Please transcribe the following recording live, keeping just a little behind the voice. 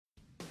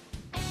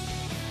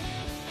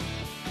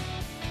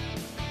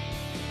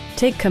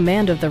Take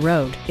command of the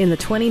road in the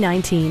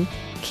 2019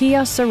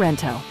 Kia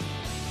Sorento.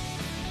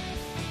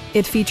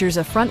 It features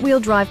a front-wheel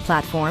drive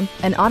platform,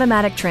 an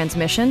automatic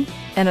transmission,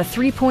 and a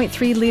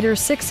 3.3-liter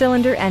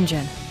six-cylinder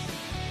engine.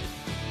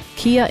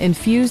 Kia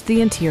infused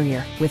the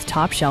interior with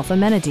top-shelf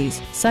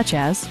amenities such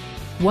as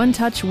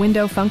one-touch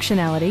window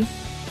functionality,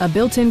 a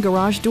built-in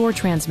garage door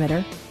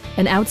transmitter,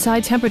 an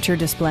outside temperature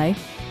display,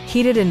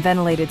 heated and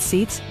ventilated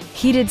seats,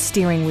 heated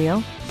steering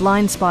wheel,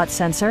 blind spot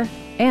sensor,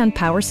 and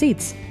power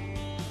seats.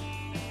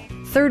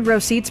 Third-row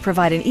seats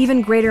provide an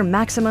even greater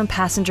maximum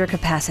passenger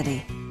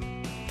capacity.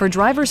 For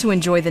drivers who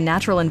enjoy the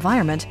natural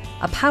environment,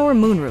 a power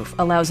moonroof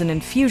allows an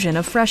infusion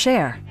of fresh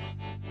air.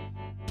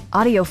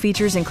 Audio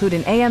features include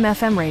an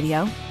AM/FM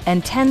radio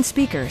and 10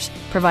 speakers,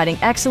 providing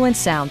excellent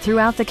sound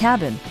throughout the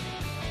cabin.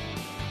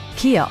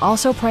 Kia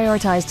also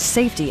prioritized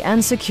safety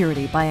and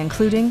security by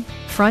including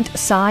front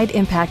side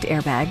impact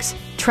airbags,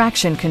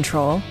 traction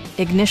control,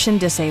 ignition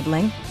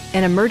disabling,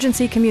 an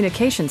emergency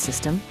communication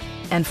system,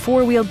 and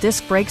four-wheel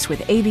disc brakes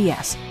with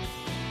ABS.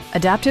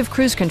 Adaptive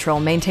Cruise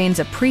Control maintains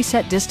a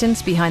preset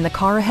distance behind the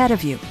car ahead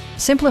of you,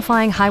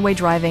 simplifying highway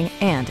driving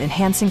and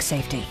enhancing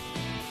safety.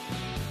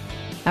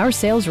 Our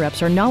sales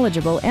reps are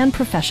knowledgeable and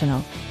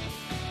professional.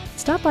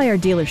 Stop by our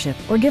dealership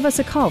or give us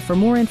a call for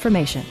more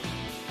information.